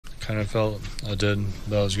kind of felt I did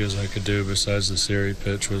about as good as I could do. Besides the Siri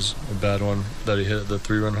pitch was a bad one that he hit the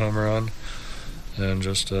 3-run homer on, and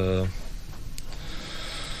just it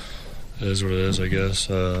is what it is, I guess.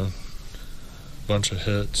 Bunch of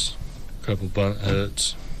hits, a couple bunt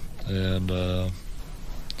hits, and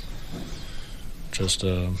just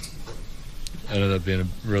ended up being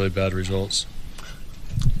really bad results.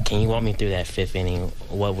 Can you walk me through that fifth inning?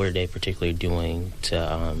 What were they particularly doing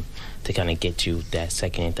to kind of get you that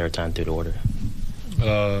second and third time through the order?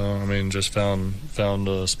 I mean, just found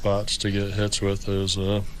spots to get hits with. It was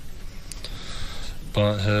a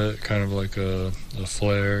bunt hit, kind of like a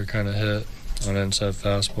flare kind of hit on an inside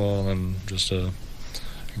fastball, and just a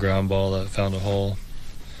ground ball that found a hole.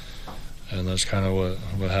 And that's kind of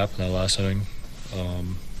what happened that last inning.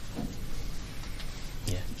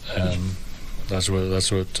 And that's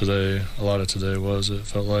what today, a lot of today was, it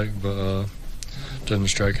felt like, but didn't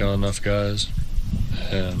strike out enough guys,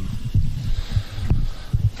 and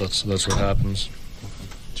that's what happens.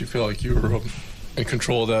 Did you feel like you were in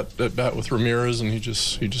control of that bat with Ramirez, and he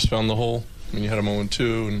just found the hole? I mean, you had him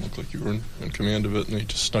 0-2, and it looked like you were in command of it, and he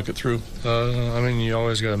just snuck it through. I mean, you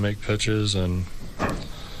always got to make pitches, and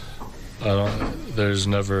there's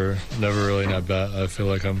never really in at bat I feel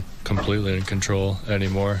like I'm completely in control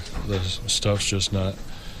anymore. The stuff's just not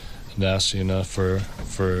nasty enough for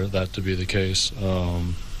that to be the case.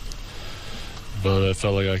 But I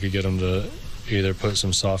felt like I could get him to either put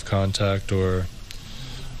some soft contact or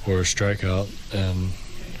strike out, and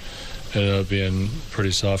ended up being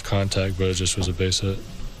pretty soft contact, but it just was a base hit.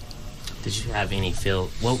 Did you have any feel?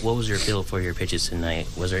 What was your feel for your pitches tonight?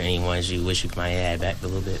 Was there any ones you wish you might add back a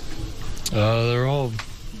little bit? They're all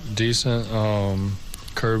decent.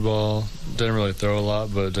 Curveball, didn't really throw a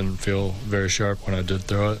lot, but it didn't feel very sharp when I did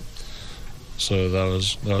throw it. So that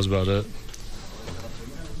was about it.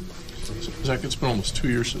 Zach, it's been almost 2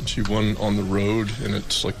 years since you won on the road, and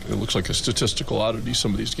it looks like a statistical oddity.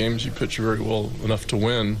 Some of these games you pitch very well enough to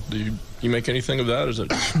win. Do you make anything of that? Is that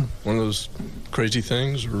just one of those crazy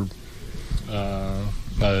things, or?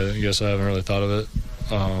 I guess I haven't really thought of it.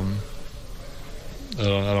 I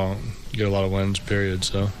don't get a lot of wins, period,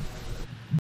 so.